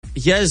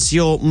here's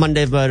your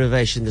Monday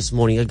motivation this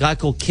morning. A guy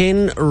called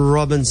Ken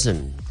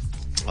Robinson.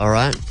 All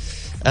right.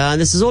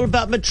 This is all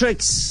about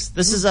matrics.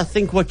 This is, I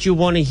think, what you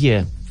want to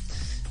hear.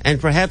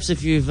 And perhaps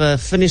if you've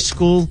finished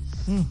school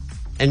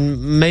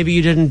and maybe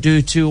you didn't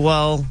do too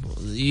well,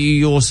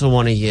 you also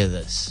want to hear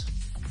this.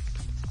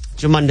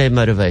 It's your Monday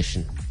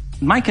motivation.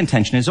 My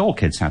contention is all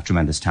kids have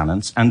tremendous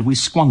talents and we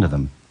squander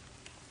them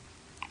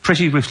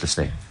pretty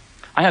ruthlessly.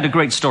 I had a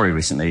great story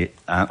recently,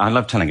 I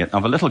love telling it,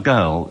 of a little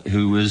girl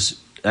who was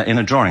in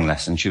a drawing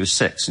lesson. She was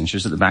 6 and she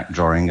was at the back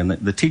drawing, and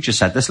the teacher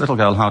said this little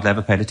girl hardly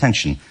ever paid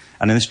attention.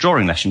 And in this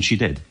drawing lesson she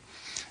did.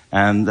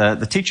 And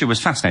the teacher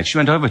was fascinated. She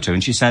went over to her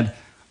and she said,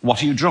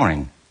 "What are you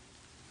drawing?"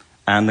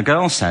 And the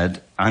girl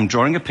said, "I'm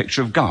drawing a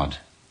picture of God."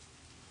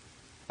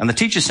 And the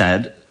teacher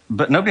said,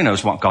 "But nobody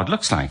knows what God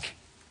looks like."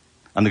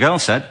 And the girl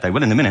said, "They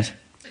will in a minute."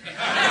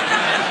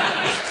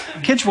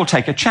 Kids will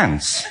take a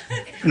chance.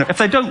 You know, if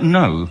they don't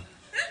know,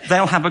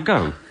 they'll have a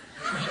go.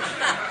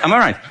 Am I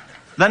right?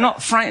 They're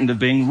not frightened of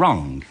being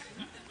wrong.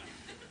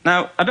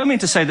 Now, I don't mean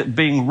to say that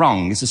being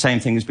wrong is the same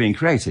thing as being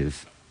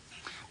creative.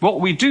 What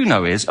we do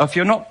know is, if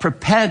you're not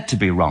prepared to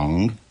be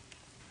wrong,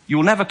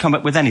 you'll never come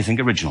up with anything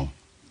original.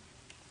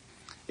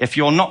 If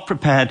you're not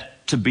prepared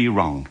to be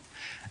wrong.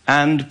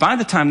 And by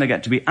the time they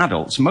get to be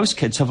adults, most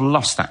kids have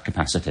lost that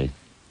capacity.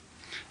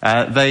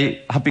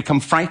 They have become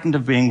frightened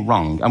of being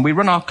wrong. And we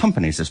run our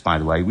companies this, by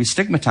the way. We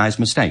stigmatize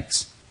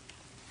mistakes.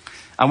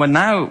 And we're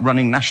now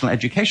running national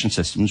education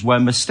systems where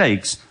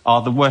mistakes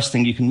are the worst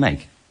thing you can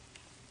make.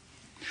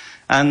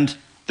 And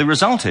the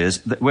result is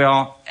that we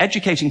are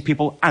educating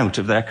people out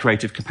of their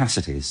creative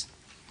capacities.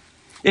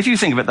 If you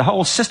think of it, the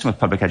whole system of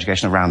public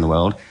education around the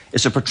world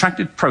is a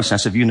protracted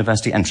process of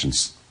university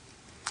entrance.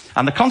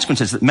 And the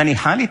consequence is that many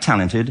highly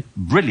talented,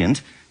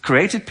 brilliant,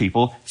 creative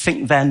people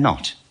think they're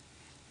not.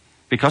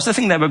 Because the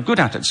thing they were good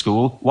at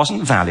school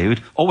wasn't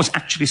valued or was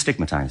actually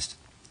stigmatized.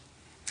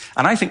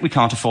 And I think we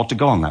can't afford to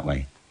go on that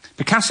way.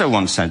 Picasso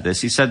once said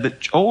this. He said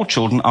that all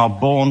children are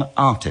born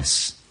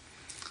artists.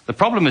 The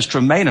problem is to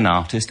remain an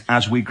artist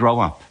as we grow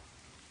up.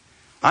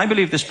 I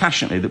believe this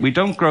passionately, that we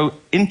don't grow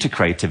into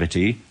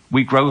creativity,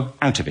 we grow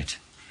out of it.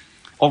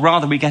 Or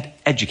rather, we get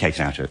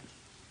educated out of it.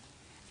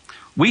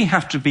 We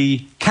have to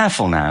be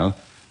careful now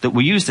that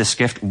we use this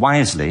gift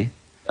wisely,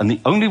 and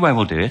the only way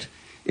we'll do it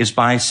is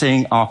by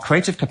seeing our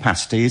creative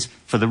capacities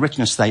for the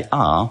richness they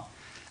are,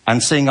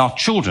 and seeing our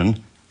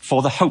children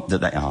for the hope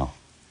that they are.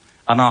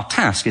 And our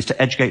task is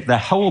to educate their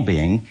whole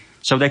being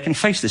so they can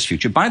face this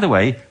future. By the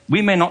way,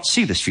 we may not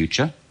see this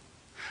future,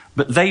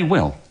 but they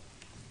will.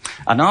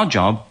 And our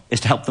job is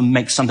to help them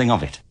make something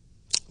of it.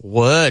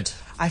 Word.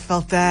 I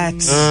felt that.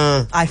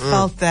 I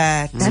felt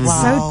that. That's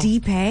wow. so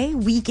deep, eh?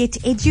 We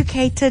get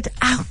educated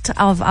out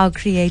of our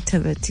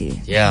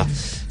creativity. Yeah.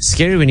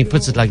 Scary when he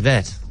puts it like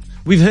that.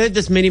 We've heard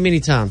this many, many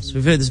times.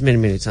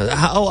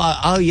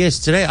 Oh, yes,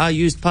 today I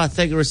used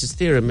Pythagoras'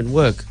 theorem at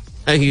work.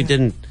 Oh, you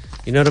didn't.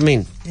 You know what I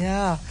mean?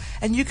 Yeah.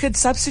 And you could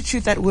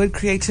substitute that word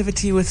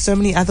creativity with so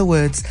many other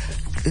words,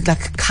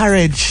 like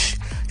courage,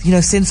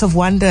 sense of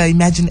wonder,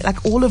 imagine,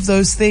 like all of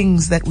those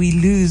things that we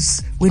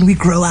lose when we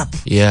grow up.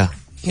 Yeah.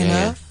 You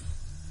know?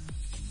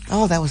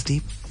 Oh, that was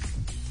deep.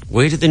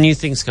 Where did the new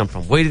things come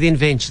from? Where did the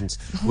inventions?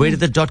 Where did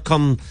the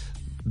 .com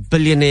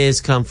billionaires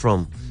come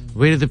from?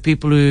 Where did the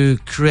people who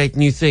create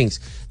new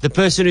things? The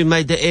person who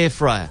made the air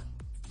fryer.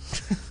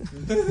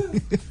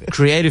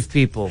 Creative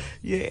people.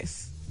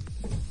 Yes.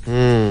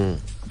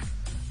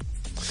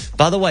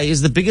 By the way,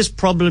 is the biggest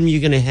problem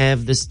you're going to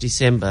have this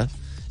December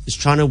is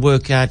trying to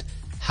work out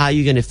how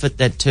you're going to fit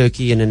that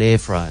turkey in an air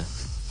fryer.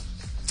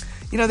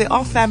 There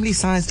are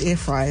family-sized air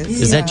fryers.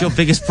 Is that your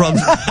biggest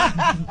problem?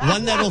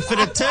 One that'll fit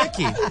a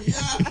turkey.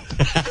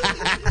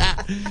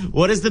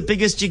 What is the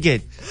biggest you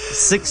get?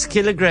 6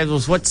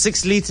 kilograms. What,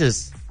 6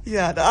 liters?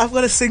 Yeah, no, I've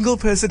got a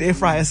single-person air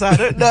fryer, so I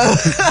don't know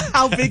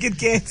how big it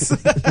gets.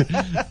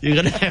 You're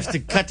going to have to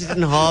cut it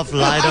in half,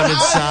 lie it on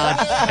its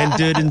side, and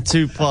do it in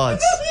 2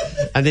 parts.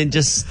 And then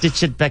just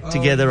stitch it back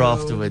together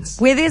afterwards.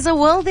 Where there's a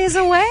will, there's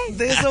a way.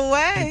 There's a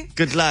way.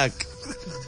 Good luck.